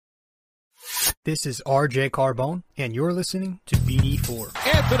This is RJ Carbone, and you're listening to BD4.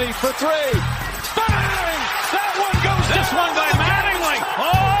 Anthony for three. Bang! That one goes down. This one by Mattingly.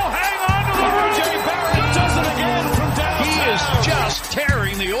 Oh, hang on to the RJ Barrett does it again from downtown. He is just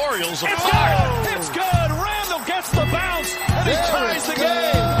tearing the Orioles apart. It's good. Randall gets the bounce, and he ties the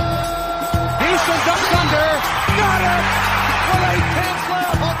game. Easton ducks under. Got it! With 8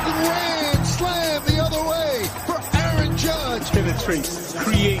 slam. Upton Rand slam the other way for Aaron Judge. Penetrates,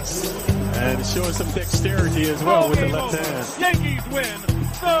 creates, and showing some dexterity as well with the left hand. Yankees win.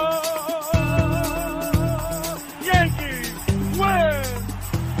 The Yankees win.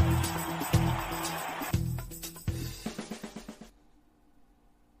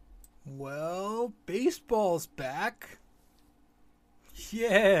 Well, baseball's back.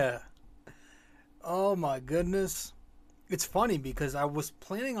 Yeah. Oh my goodness. It's funny because I was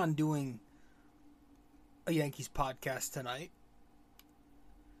planning on doing a Yankees podcast tonight,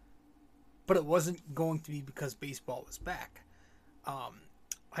 but it wasn't going to be because baseball was back. I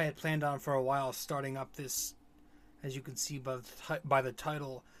had planned on for a while starting up this, as you can see by the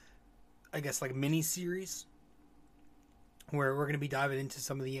title, I guess like mini series, where we're going to be diving into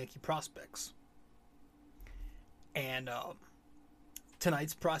some of the Yankee prospects. And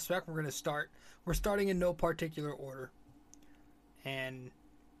tonight's prospect, we're starting in no particular order. And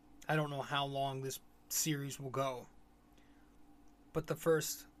I don't know how long this series will go. But the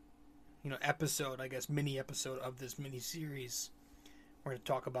first, episode, I guess, mini episode of this mini series, we're going to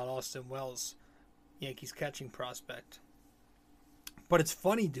talk about Austin Wells, Yankees catching prospect. But it's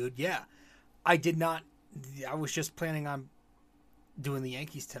funny, dude. Yeah, I was just planning on doing the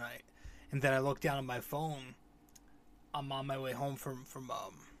Yankees tonight. And then I looked down at my phone. I'm on my way home from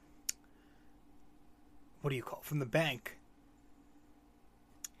the bank.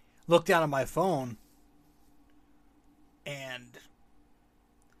 Looked down at my phone, and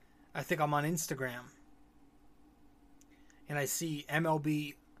I think I'm on Instagram, and I see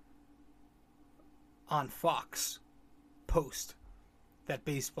MLB on Fox post that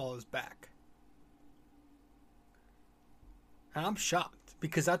baseball is back. And I'm shocked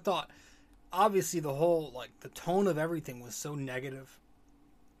because I thought, obviously, the whole, the tone of everything was so negative.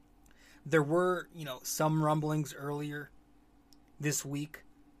 There were, some rumblings earlier this week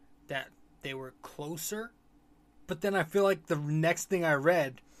that they were closer. But then I feel like the next thing I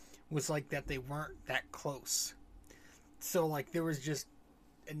read was, that they weren't that close. So, there was just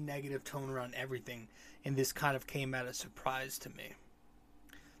a negative tone around everything. And this kind of came as a surprise to me.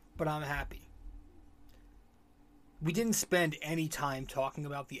 But I'm happy. We didn't spend any time talking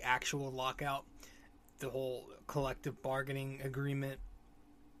about the actual lockout, the whole collective bargaining agreement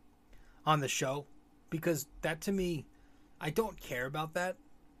on the show, because that, to me, I don't care about that.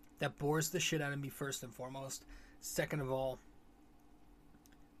 That bores the shit out of me, first and foremost. Second of all,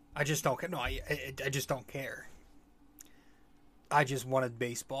 I just don't care. No, I just don't care. I just wanted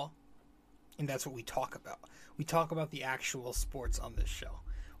baseball, and that's what we talk about. We talk about the actual sports on this show.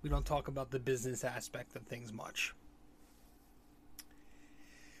 We don't talk about the business aspect of things much.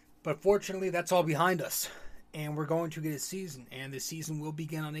 But fortunately, that's all behind us. And we're going to get a season. And the season will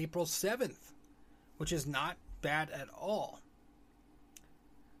begin on April 7th. Which is not bad at all.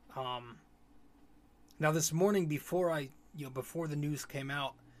 Now this morning, before the news came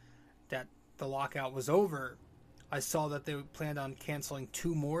out that the lockout was over, I saw that they planned on canceling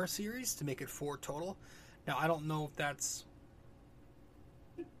 2 more series to make it 4 total. Now, I don't know if that's...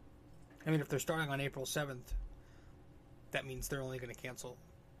 if they're starting on April 7th, that means they're only going to cancel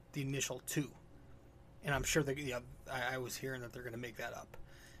the initial 2, and I'm sure I was hearing that they're going to make that up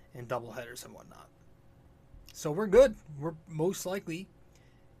in doubleheaders and whatnot. So we're good. We're most likely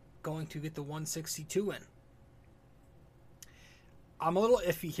going to get the 162 in. I'm a little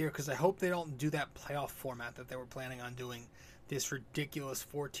iffy here because I hope they don't do that playoff format that they were planning on doing. This ridiculous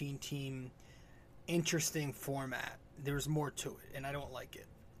 14-team, interesting format. There's more to it, and I don't like it.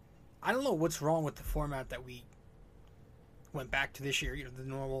 I don't know what's wrong with the format that we went back to this year, the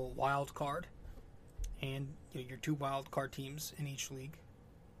normal wild card, and your 2 wild card teams in each league,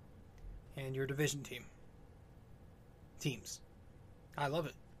 and your division teams. I love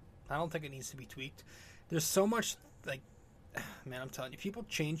it. I don't think it needs to be tweaked. There's so much, man, I'm telling you, people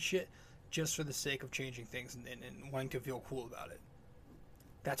change shit just for the sake of changing things and wanting to feel cool about it.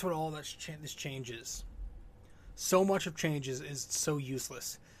 That's what all this change is. So much of change is so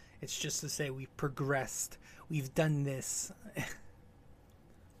useless. It's just to say we've progressed. We've done this.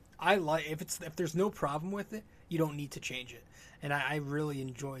 If there's no problem with it, you don't need to change it. And I really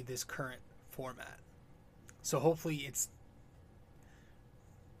enjoy this current format. So hopefully it's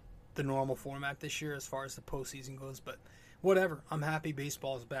the normal format this year as far as the postseason goes. But Whatever. I'm happy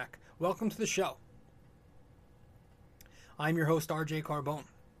baseball is back. Welcome to the show. I'm your host, RJ Carbone,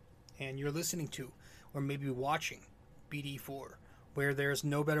 and you're listening to, or maybe watching, BD4, where there's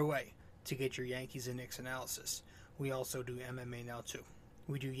no better way to get your Yankees and Knicks analysis. We also do MMA now too.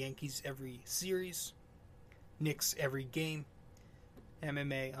 We do Yankees every series, Knicks every game,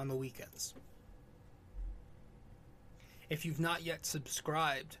 MMA on the weekends. If you've not yet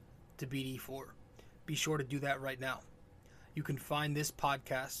subscribed to BD4, be sure to do that right now. You can find this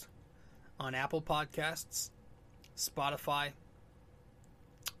podcast on Apple Podcasts, Spotify,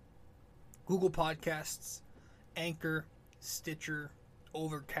 Google Podcasts, Anchor, Stitcher,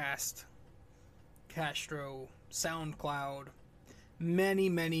 Overcast, Castro, SoundCloud,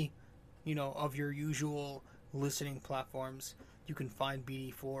 many, of your usual listening platforms. You can find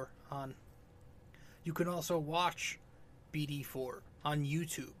BD4 on. You can also watch BD4 on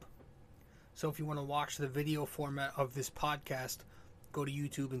YouTube. So if you want to watch the video format of this podcast, go to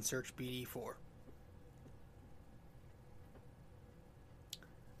YouTube and search BD4.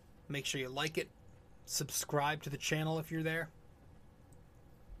 Make sure you like it. Subscribe to the channel if you're there.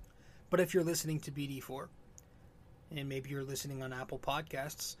 But if you're listening to BD4, and maybe you're listening on Apple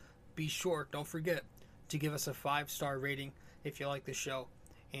Podcasts, be sure, don't forget, to give us a 5-star rating if you like the show.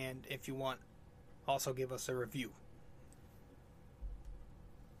 And if you want, also give us a review.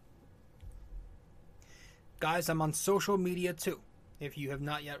 Guys, I'm on social media too. If you have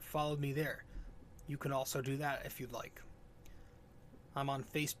not yet followed me there, you can also do that if you'd like. I'm on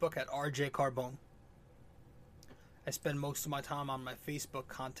Facebook at RJ Carbone. I spend most of my time on my Facebook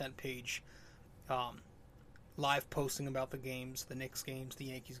content page, live posting about the games, the Knicks games, the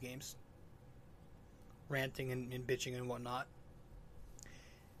Yankees games, ranting and bitching and whatnot.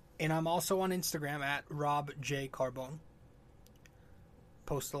 And I'm also on Instagram at Rob J. Carbone.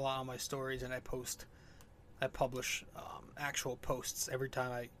 Post a lot on my stories, and I publish actual posts every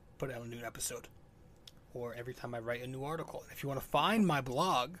time I put out a new episode or every time I write a new article. And if you want to find my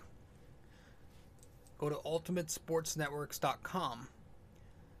blog, go to ultimatesportsnetworks.com.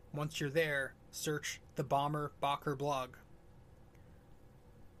 Once you're there, search the Bomber Bacher blog,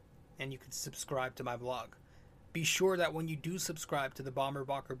 and you can subscribe to my blog. Be sure that when you do subscribe to the Bomber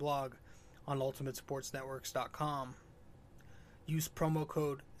Bacher blog on ultimatesportsnetworks.com, use promo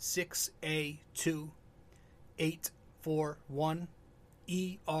code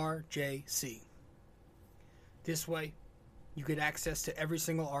 6A2841ERJC. This way, you get access to every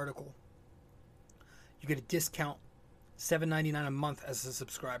single article. You get a discount, $7.99 a month as a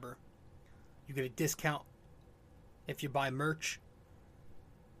subscriber. You get a discount if you buy merch.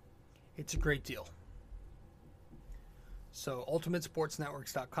 It's a great deal. So,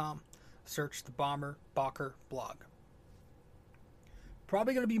 ultimatesportsnetworks.com, search the Bomber Bacher blog.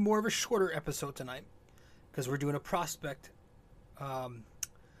 Probably going to be more of a shorter episode tonight because we're doing a prospect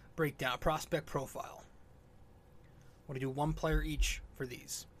breakdown, prospect profile. We're going to do one player each for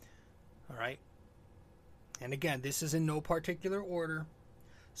these. All right? And again, this is in no particular order,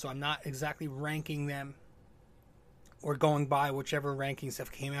 so I'm not exactly ranking them or going by whichever rankings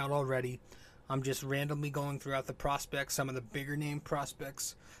have came out already. I'm just randomly going throughout the prospects, some of the bigger name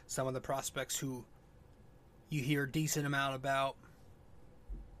prospects, some of the prospects who you hear a decent amount about.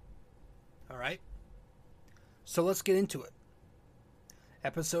 All right? So let's get into it.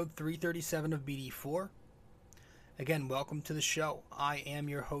 Episode 337 of BD4. Again, welcome to the show. I am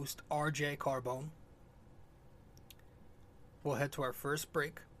your host, RJ Carbone. We'll head to our first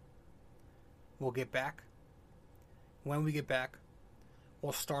break. We'll get back. When we get back,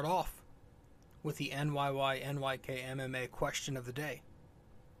 we'll start off with the NYY NYK MMA question of the day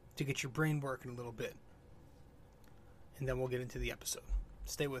to get your brain working a little bit. And then we'll get into the episode.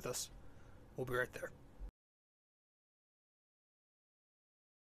 Stay with us. We'll be right there.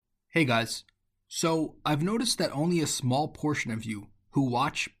 Hey guys. So, I've noticed that only a small portion of you who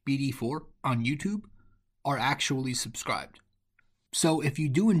watch BD4 on YouTube are actually subscribed. So, if you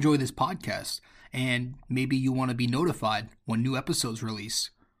do enjoy this podcast, and maybe you want to be notified when new episodes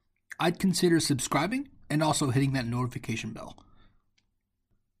release, I'd consider subscribing and also hitting that notification bell.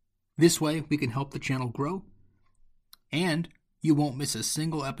 This way, we can help the channel grow, and you won't miss a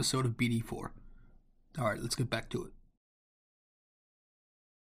single episode of BD4. Alright, let's get back to it.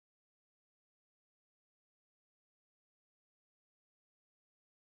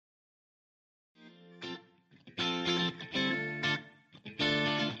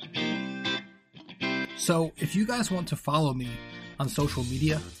 So, if you guys want to follow me on social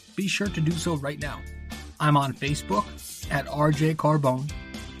media, be sure to do so right now. I'm on Facebook at RJ Carbone,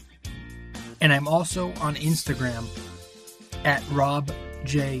 and I'm also on Instagram at Rob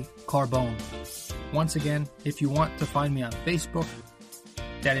J. Carbone. Once again, if you want to find me on Facebook,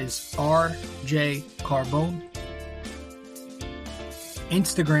 that is RJ Carbone.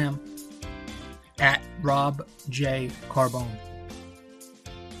 Instagram at Rob J. Carbone.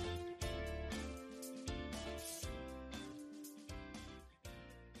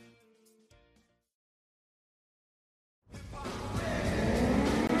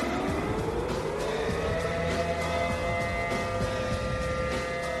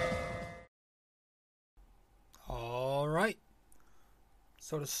 All right.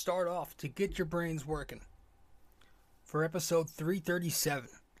 So to start off, to get your brains working, for episode 337,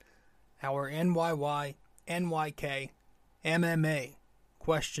 our NYY, NYK, MMA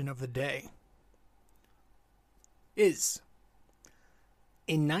question of the day is,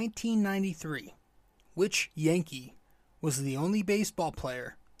 in 1993, which Yankee was the only baseball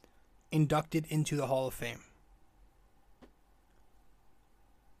player inducted into the Hall of Fame?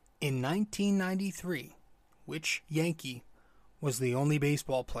 In 1993, which Yankee was the only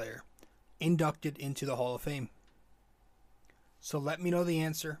baseball player inducted into the Hall of Fame? So let me know the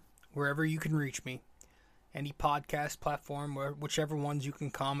answer wherever you can reach me. Any podcast platform, whichever ones you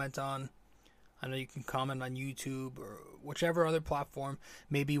can comment on. I know you can comment on YouTube or whichever other platform.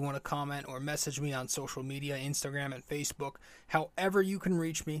 Maybe you want to comment or message me on social media, Instagram and Facebook. However you can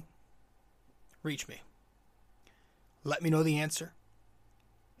reach me, reach me. Let me know the answer.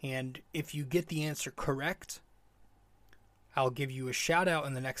 And if you get the answer correct, I'll give you a shout out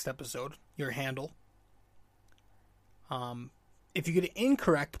in the next episode, your handle. If you get it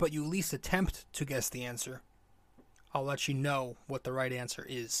incorrect, but you at least attempt to guess the answer, I'll let you know what the right answer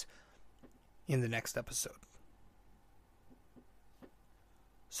is in the next episode.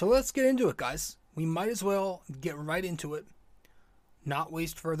 So let's get into it, guys. We might as well get right into it, not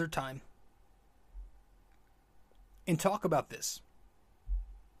waste further time, and talk about this.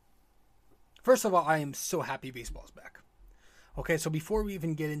 First of all, I am so happy baseball's back. Okay, so before we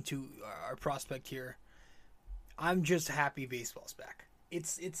even get into our prospect here, I'm just happy baseball's back.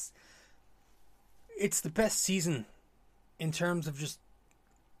 It's the best season in terms of just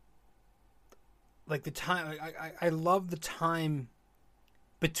like the time. I love the time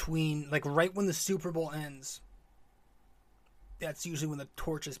between, like, right when the Super Bowl ends. That's usually when the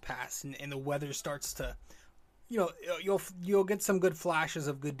torches pass and the weather starts to, you'll get some good flashes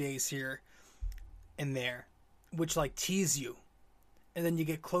of good days here and there, which like tease you. And then you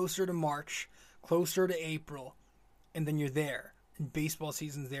get closer to March, closer to April, and then you're there. And baseball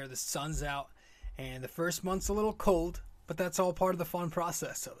season's there, the sun's out, and the first month's a little cold, but that's all part of the fun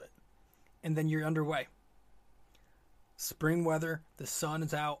process of it. And then you're underway. Spring weather, the sun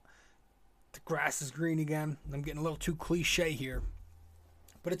is out, the grass is green again. I'm getting a little too cliche here,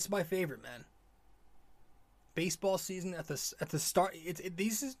 but it's my favorite, man. Baseball season at the start,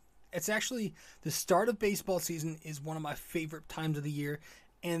 it's actually the start of baseball season is one of my favorite times of the year,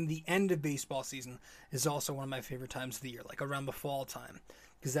 and the end of baseball season is also one of my favorite times of the year, like around the fall time,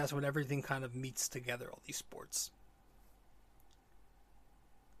 because that's when everything kind of meets together, all these sports.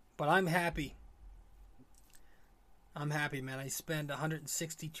 But I'm happy. I'm happy, man. I spend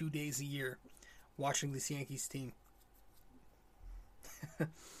 162 days a year watching this Yankees team.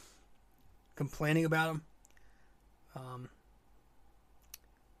 Complaining about them.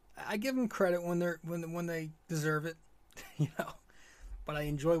 I give them credit when they deserve it, But I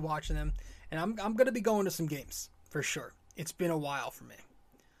enjoy watching them, and I'm going to be going to some games for sure. It's been a while for me.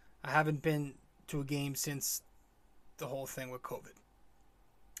 I haven't been to a game since the whole thing with COVID.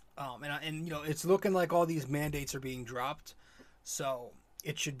 And it's looking like all these mandates are being dropped, so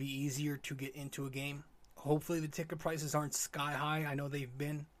it should be easier to get into a game. Hopefully the ticket prices aren't sky high. I know they've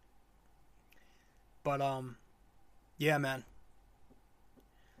been. But yeah, man.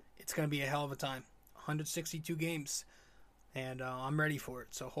 It's going to be a hell of a time. 162 games. And I'm ready for it.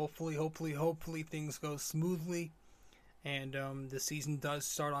 So hopefully things go smoothly. And the season does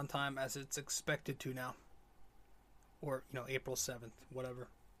start on time as it's expected to now. Or, April 7th, whatever.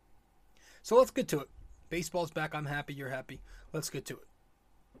 So let's get to it. Baseball's back. I'm happy. You're happy. Let's get to it.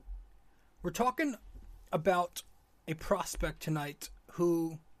 We're talking about a prospect tonight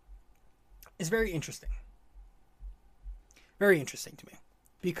who is very interesting. Very interesting to me.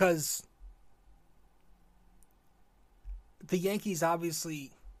 Because the Yankees obviously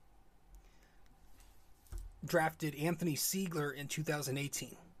drafted Anthony Siegler in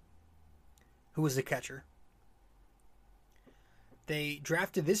 2018, who was a catcher. They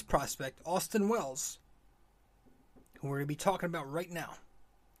drafted this prospect, Austin Wells, who we're going to be talking about right now,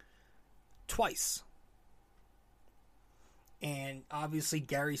 twice. And obviously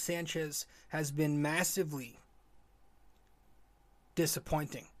Gary Sanchez has been massively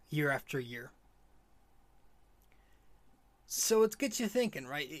disappointing year after year. So it gets you thinking,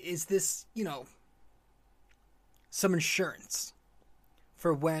 right? Is this, some insurance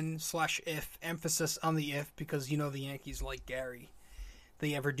for when/if, emphasis on the if, because the Yankees like Gary,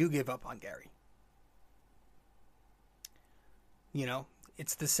 they ever do give up on Gary.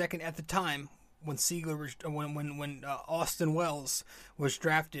 It's the second at the time when when Austin Wells was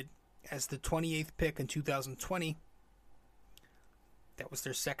drafted as the 28th pick in 2020. That was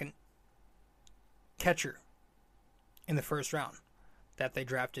their second catcher in the first round that they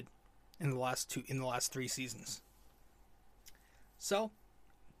drafted in the last 3 seasons. So,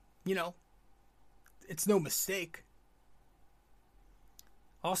 it's no mistake.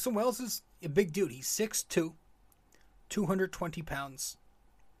 Austin Wells is a big dude. He's 6'2", 220 pounds.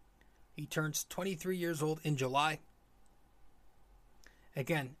 He turns 23 years old in July.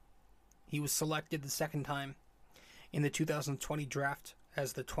 Again, he was selected the second time in the 2020 draft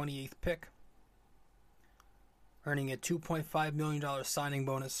as the 28th pick, earning a $2.5 million signing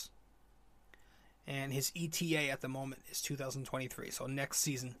bonus. And his ETA at the moment is 2023. So next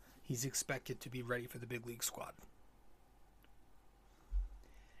season, he's expected to be ready for the big league squad.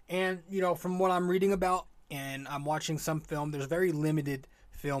 And, from what I'm reading about, and I'm watching some film, there's very limited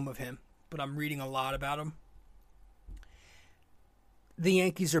film of him, but I'm reading a lot about him. The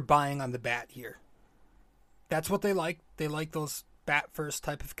Yankees are buying on the bat here. That's what they like. They like those bat first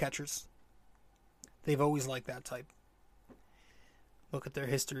type of catchers. They've always liked that type. Look at their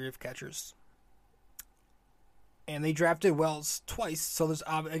history of catchers. And they drafted Wells twice, so there's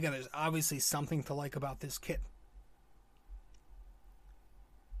obviously something to like about this kid.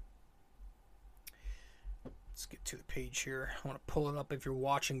 Let's get to the page here. I want to pull it up if you're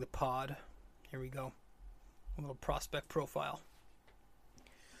watching the pod. Here we go. A little prospect profile.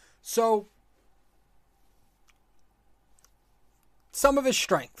 So, some of his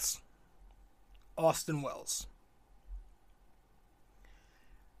strengths. Austin Wells.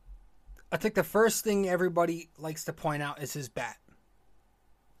 I think the first thing everybody likes to point out is his bat.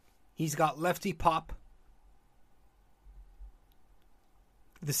 He's got lefty pop.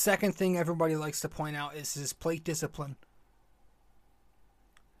 The second thing everybody likes to point out is his plate discipline.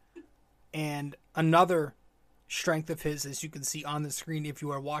 And another strength of his, as you can see on the screen if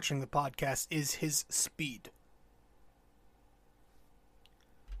you are watching the podcast, is his speed.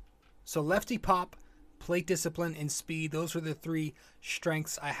 So lefty pop, plate discipline, and speed, those are the 3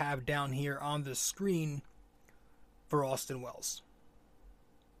 strengths I have down here on the screen for Austin Wells.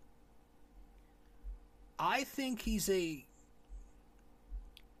 I think he's a...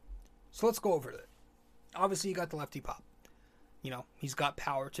 So let's go over it. Obviously, you got the lefty pop. He's got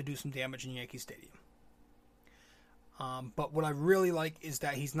power to do some damage in Yankee Stadium. But what I really like is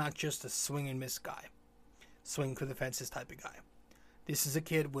that he's not just a swing and miss guy. Swing for the fences type of guy. This is a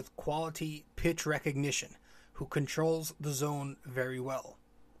kid with quality pitch recognition who controls the zone very well.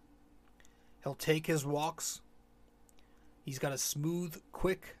 He'll take his walks. He's got a smooth,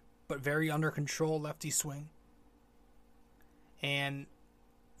 quick, but very under control lefty swing. And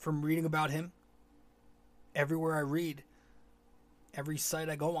from reading about him, everywhere I read, every site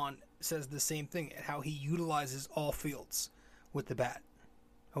I go on says the same thing, how he utilizes all fields with the bat.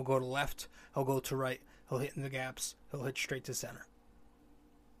 He'll go to left, he'll go to right, he'll hit in the gaps, he'll hit straight to center.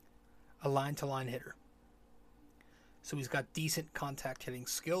 A line-to-line hitter. So he's got decent contact hitting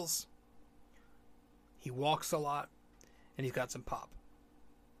skills. He walks a lot, and he's got some pop.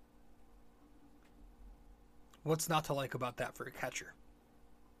 What's not to like about that for a catcher?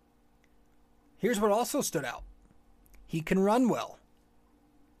 Here's what also stood out. He can run well.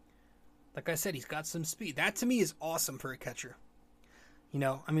 Like I said, he's got some speed. That to me is awesome for a catcher.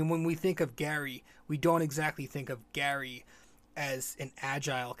 When we think of Gary, we don't exactly think of Gary as an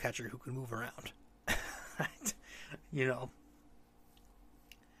agile catcher who can move around.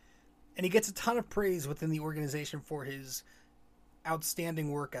 And he gets a ton of praise within the organization for his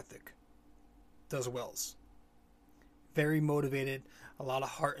outstanding work ethic. Does Wells. Very motivated, a lot of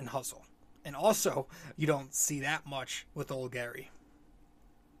heart and hustle. And also, you don't see that much with old Gary.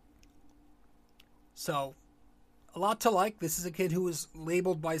 So, a lot to like. This is a kid who was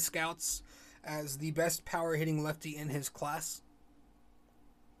labeled by scouts as the best power-hitting lefty in his class.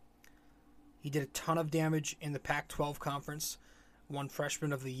 He did a ton of damage in the Pac-12 conference, won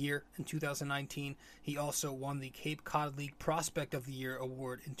Freshman of the Year in 2019. He also won the Cape Cod League Prospect of the Year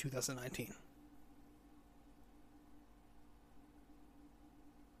award in 2019.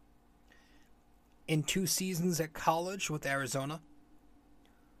 In 2 seasons at college with Arizona,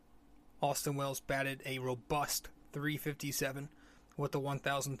 Austin Wells batted a robust .357 with a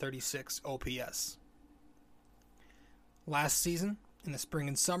 1,036 OPS. Last season, in the spring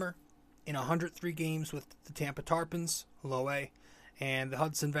and summer, in 103 games with the Tampa Tarpons, low A, and the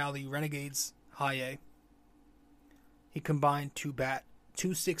Hudson Valley Renegades, high A. He combined to bat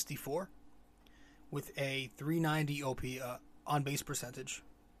 .264 with a .390 OP on-base percentage,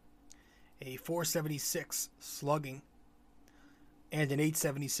 a .476 slugging, and an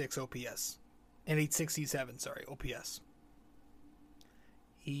 .876 OPS. An .867, OPS.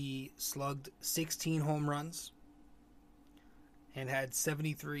 He slugged 16 home runs and had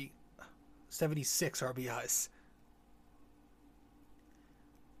 76 RBIs.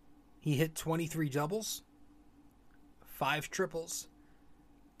 He hit 23 doubles, 5 triples,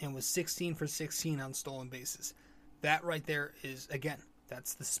 and was 16 for 16 on stolen bases. That right there is, again,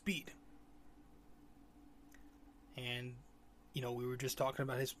 that's the speed. And, you know, we were just talking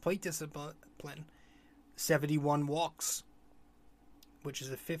about his plate discipline. 71 walks, which is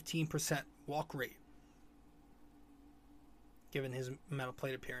a 15% walk rate, given his amount of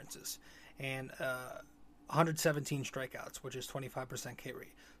plate appearances. And 117 strikeouts, which is 25% K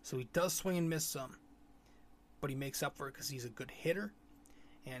rate. So he does swing and miss some, but he makes up for it because he's a good hitter,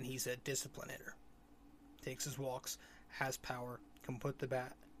 and he's a disciplined hitter. Takes his walks, has power, can put the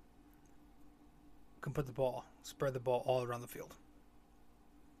ball, spread the ball all around the field.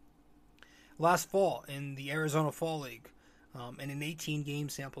 Last fall, in the Arizona Fall League, in an 18-game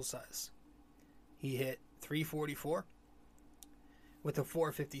sample size, he hit .344 with a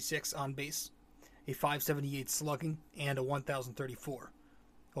 .456 on base, a .578 slugging, and a .1034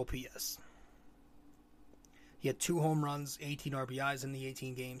 OPS. He had 2 home runs, 18 RBIs in the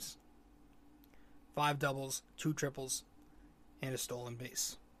 18 games, 5 doubles, 2 triples, and a stolen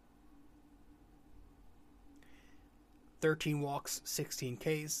base. 13 walks, 16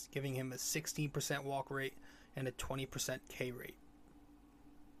 Ks, giving him a 16% walk rate and a 20% K rate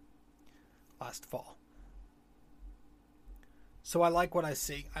last fall. So I like what I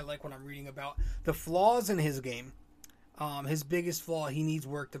see. I like what I'm reading about. The flaws in his game, his biggest flaw, he needs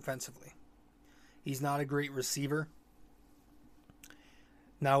work defensively. He's not a great receiver.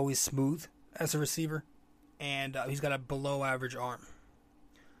 Not always smooth as a receiver. And he's got a below average arm.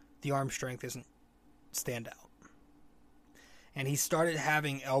 The arm strength isn't stand out. And he started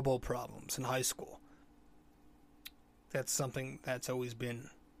having elbow problems in high school. That's something that's always been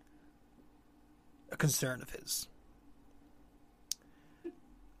a concern of his.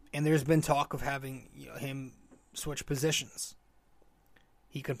 And there's been talk of having him switch positions.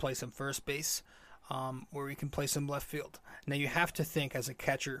 He can play some first base, or he can play some left field. Now you have to think, as a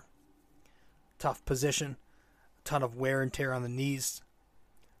catcher, tough position, a ton of wear and tear on the knees.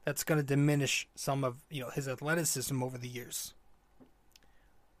 That's going to diminish some of his athleticism over the years.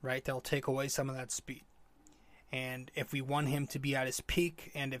 Right? That'll take away some of that speed. And if we want him to be at his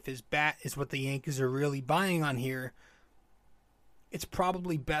peak, and if his bat is what the Yankees are really buying on here, it's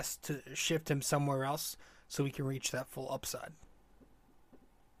probably best to shift him somewhere else so we can reach that full upside.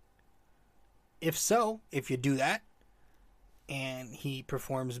 If you do that, and he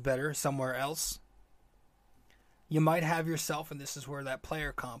performs better somewhere else, you might have yourself, and this is where that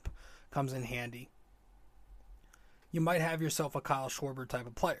player comp comes in handy, you might have yourself a Kyle Schwarber type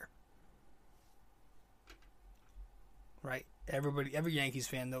of player. Right? Every Yankees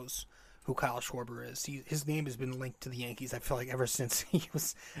fan knows who Kyle Schwarber is. His name has been linked to the Yankees, I feel like, ever since he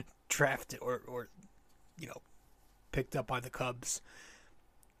was drafted or picked up by the Cubs.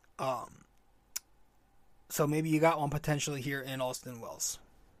 So maybe you got one potentially here in Austin Wells.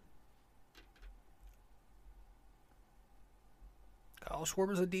 Kyle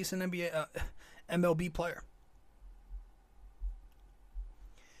Schwarber's a decent MLB player.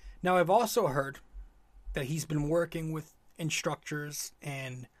 Now, I've also heard that he's been working with instructors,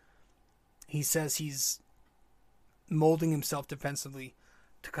 and he says he's molding himself defensively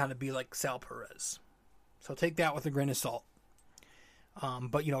to kind of be like Sal Perez. So take that with a grain of salt.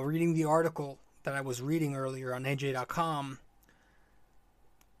 But, reading the article that I was reading earlier on NJ.com,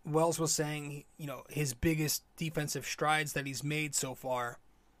 Wells was saying, his biggest defensive strides that he's made so far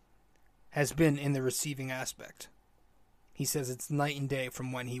has been in the receiving aspect. He says it's night and day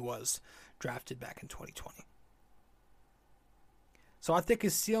from when he was drafted back in 2020. So I think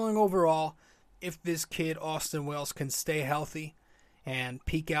his ceiling overall, if this kid, Austin Wells, can stay healthy and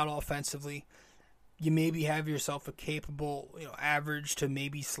peak out offensively, you maybe have yourself a capable, average to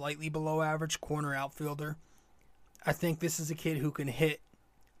maybe slightly below average corner outfielder. I think this is a kid who can hit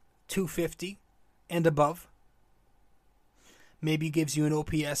 250 and above. Maybe gives you an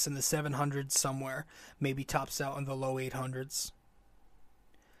OPS in the 700s somewhere. Maybe tops out in the low 800s.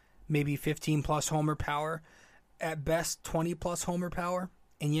 Maybe 15-plus homer power. At best, 20-plus homer power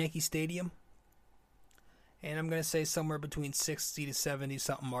in Yankee Stadium. And I'm going to say somewhere between 60 to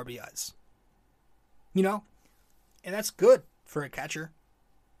 70-something RBIs. You know? And that's good for a catcher.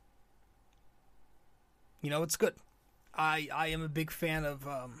 You know, it's good. I am a big fan of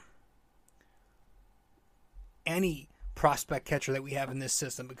any prospect catcher that we have in this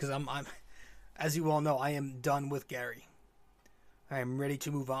system because I'm as you all know, I am done with Gary. I am ready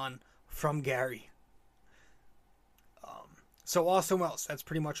to move on from Gary. So Austin Wells, that's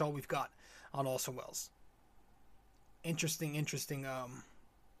pretty much all we've got on Austin Wells. Interesting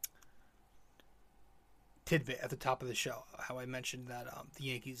tidbit at the top of the show, how I mentioned that the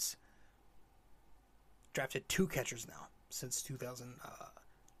Yankees drafted 2 catchers now since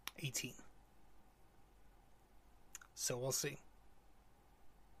 2018. So we'll see.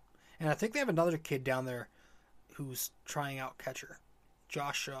 And I think they have another kid down there who's trying out catcher.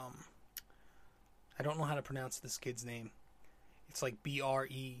 Josh, I don't know how to pronounce this kid's name. It's like Breaux.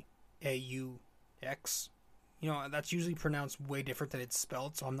 You know, that's usually pronounced way different than it's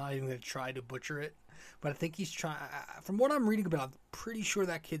spelled, so I'm not even going to try to butcher it. But I think he's trying, from what I'm reading about, I'm pretty sure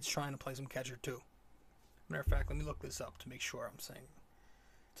that kid's trying to play some catcher too. Matter of fact, let me look this up to make sure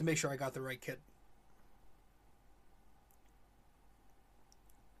I got the right kid.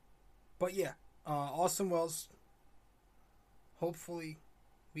 But yeah, Austin Wells, hopefully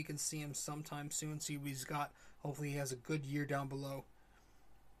we can see him sometime soon, see what he's got. Hopefully he has a good year down below.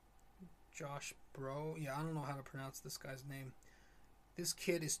 Josh Breaux, yeah, I don't know how to pronounce this guy's name. This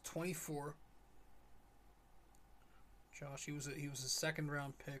kid is 24. Josh, he was a second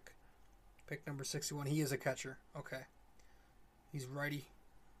round pick number 61. He is a catcher. Okay. He's righty.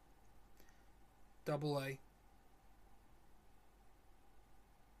 AA.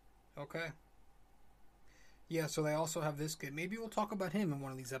 Okay. Yeah, so they also have this kid. Maybe we'll talk about him in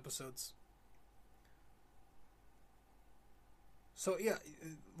one of these episodes. So, yeah,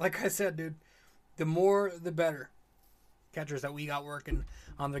 like I said, dude, the more the better catchers that we got working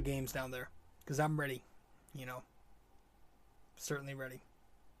on their games down there. Because I'm ready, you know. Certainly ready.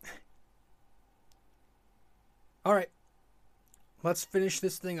 All right. Let's finish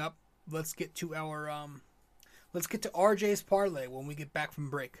this thing up. Let's get to RJ's parlay when we get back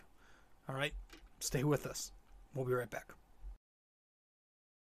from break. All right? Stay with us. We'll be right back.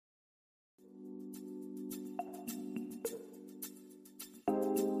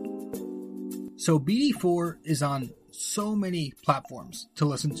 So BD4 is on so many platforms to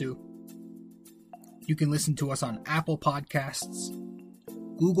listen to. You can listen to us on Apple Podcasts,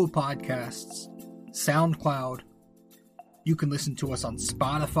 Google Podcasts, SoundCloud. You can listen to us on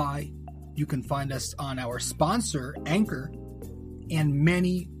Spotify. You can find us on our sponsor, Anchor, and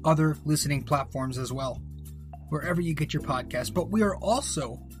many other listening platforms as well, wherever you get your podcast. But we are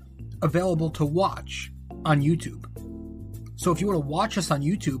also available to watch on YouTube. So if you want to watch us on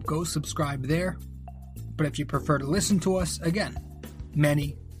YouTube, go subscribe there. But if you prefer to listen to us, again,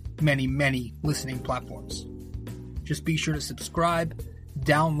 many listening platforms. Just be sure to subscribe,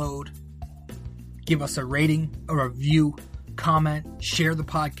 download, give us a rating, a review, comment, share the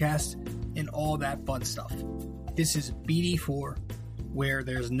podcast, and all that fun stuff. This is BD4, where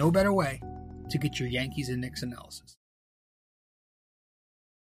there's no better way to get your Yankees and Knicks analysis.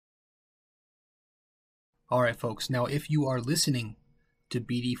 All right, folks. Now, if you are listening to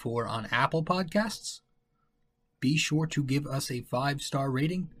BD4 on Apple Podcasts, be sure to give us a 5-star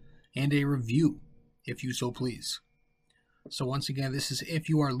rating and a review, if you so please. So once again, this is if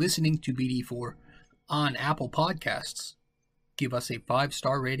you are listening to BD4 on Apple Podcasts, give us a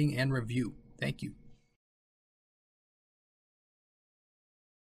 5-star rating and review. Thank you.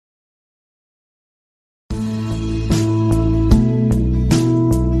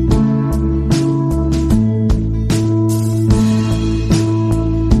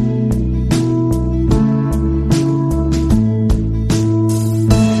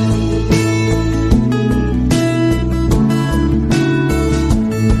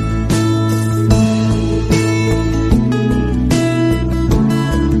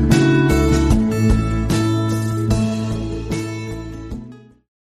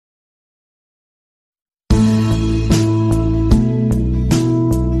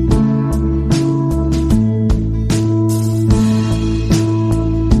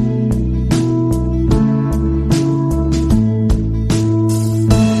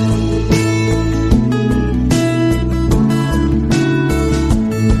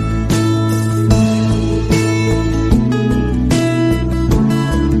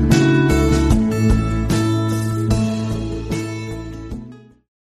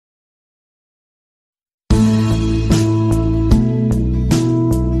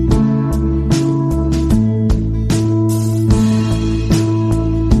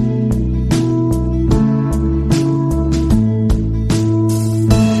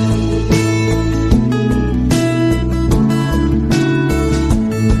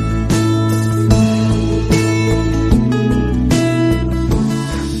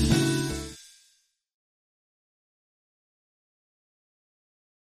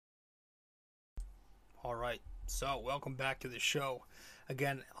 So, welcome back to the show.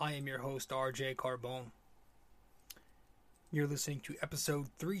 Again, I am your host, RJ Carbone. You're listening to episode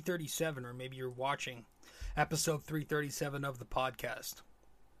 337, or maybe you're watching episode 337 of the podcast.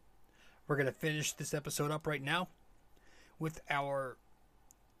 We're going to finish this episode up right now with our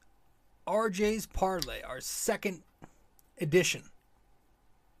RJ's Parlay, our second edition.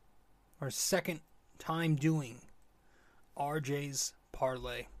 Our second time doing RJ's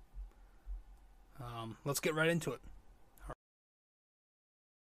Parlay. Let's get right into it.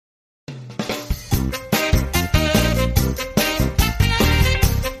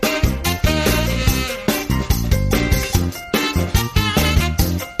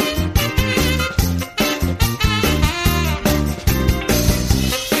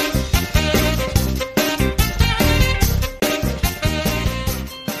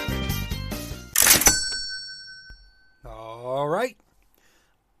 All right.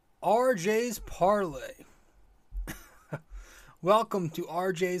 RJ's Parlay. Welcome to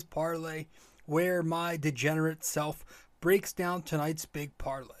RJ's Parlay, where my degenerate self breaks down tonight's big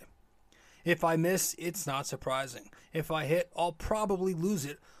parlay. If I miss, it's not surprising. If I hit, I'll probably lose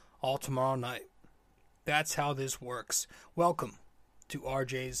it all tomorrow night. That's how this works. Welcome to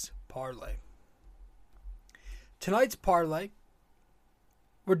RJ's Parlay. Tonight's parlay,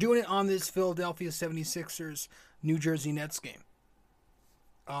 we're doing it on this Philadelphia 76ers New Jersey Nets game.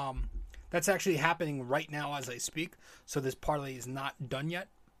 That's actually happening right now as I speak, so this parlay is not done yet.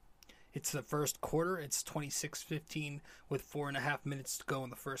 It's the first quarter. It's 26-15 with 4.5 minutes to go in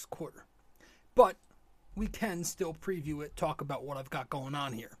the first quarter. But we can still preview it, talk about what I've got going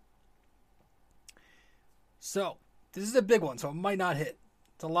on here. So, this is a big one, so it might not hit.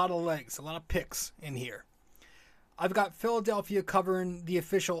 It's a lot of legs, a lot of picks in here. I've got Philadelphia covering the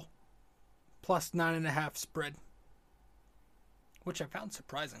official plus 9.5 spread, which I found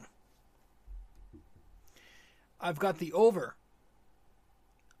surprising. I've got the over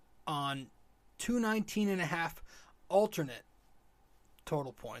on 219.5 alternate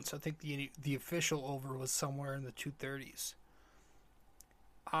total points. I think the official over was somewhere in the 230s.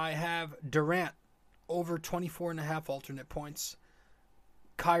 I have Durant over 24.5 alternate points.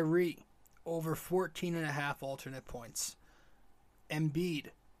 Kyrie over 14.5 alternate points. Embiid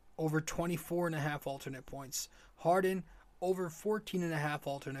over 24.5 alternate points. Harden over 14.5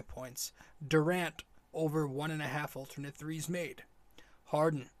 alternate points. Durant over 1.5 alternate threes made.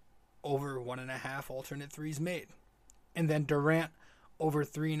 Harden over 1.5 alternate threes made. And then Durant over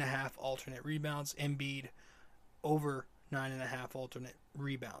 3.5 alternate rebounds. Embiid over 9.5 alternate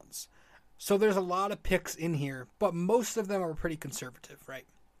rebounds. So there's a lot of picks in here, but most of them are pretty conservative, right?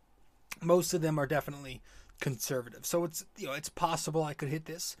 Most of them are definitely conservative. So it's possible I could hit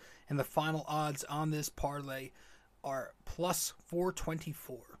this, and the final odds on this parlay are plus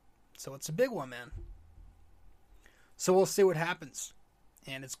 424. So it's a big one, man. So we'll see what happens.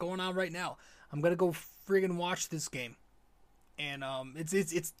 And it's going on right now. I'm going to go friggin' watch this game. And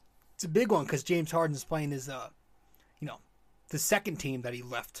it's a big one because James Harden's playing his the second team that he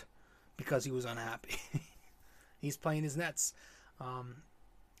left because he was unhappy. He's playing his Nets.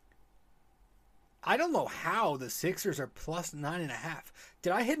 I don't know how the Sixers are plus 9.5.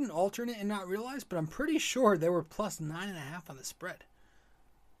 Did I hit an alternate and not realize? But I'm pretty sure they were plus 9.5 on the spread.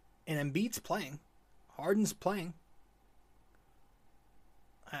 And Embiid's playing. Harden's playing.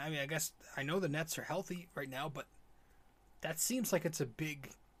 I mean, I guess I know the Nets are healthy right now, but that seems like it's a big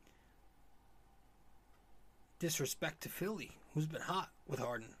disrespect to Philly, who's been hot with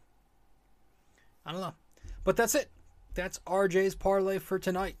Harden. I don't know. But that's it. That's RJ's parlay for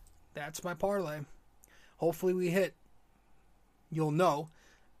tonight. That's my parlay. Hopefully we hit. You'll know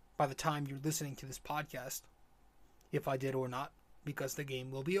by the time you're listening to this podcast if I did or not, because the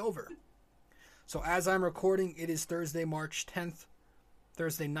game will be over. So as I'm recording, it is Thursday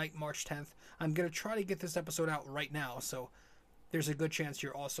night, March 10th. I'm going to try to get this episode out right now, so there's a good chance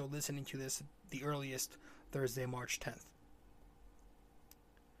you're also listening to this the earliest Thursday, March 10th.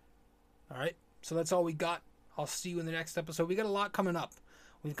 Alright, so that's all we got. I'll see you in the next episode. We got a lot coming up.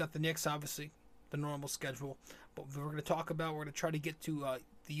 We've got the Knicks, obviously, the normal schedule. But we're going to try to get to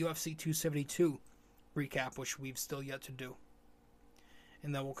the UFC 272 recap, which we've still yet to do.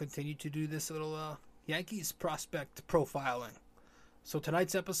 And then we'll continue to do this little Yankees prospect profiling. So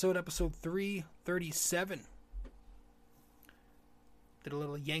tonight's episode 337. Did a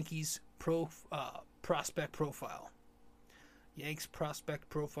little Yankees prospect profile. Yanks prospect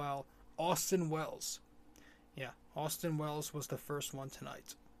profile. Austin Wells. Yeah, Austin Wells was the first one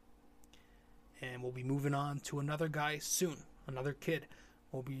tonight. And we'll be moving on to another guy soon. Another kid.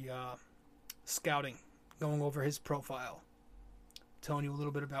 We'll be scouting, going over his profile, telling you a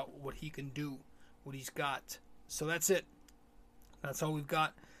little bit about what he can do, what he's got. So that's it. That's all we've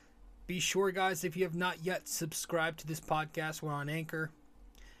got. Be sure, guys, if you have not yet subscribed to this podcast, we're on Anchor,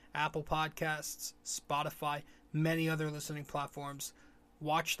 Apple Podcasts, Spotify, many other listening platforms.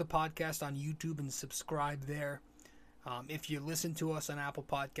 Watch the podcast on YouTube and subscribe there. If you listen to us on Apple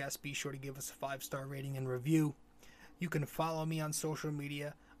Podcasts, be sure to give us a 5-star rating and review. You can follow me on social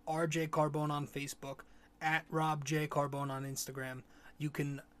media, RJ Carbone on Facebook, at Rob J. Carbone on Instagram. You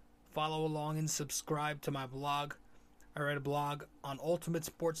can follow along and subscribe to my blog. I write a blog on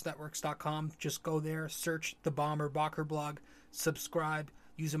UltimateSportsNetworks.com. Just go there, search the Bomber Bacher blog, subscribe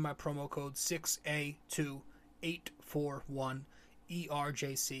using my promo code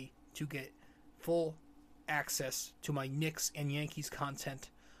 6A2841ERJC to get full access to my Knicks and Yankees content,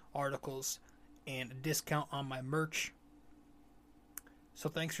 articles, and a discount on my merch. So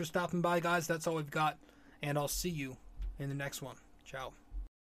thanks for stopping by, guys. That's all we've got, and I'll see you in the next one. Ciao.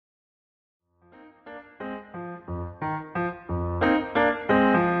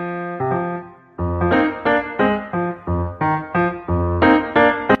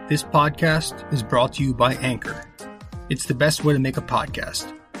 This podcast is brought to you by Anchor. It's the best way to make a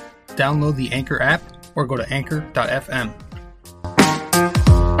podcast. Download the Anchor app or go to anchor.fm.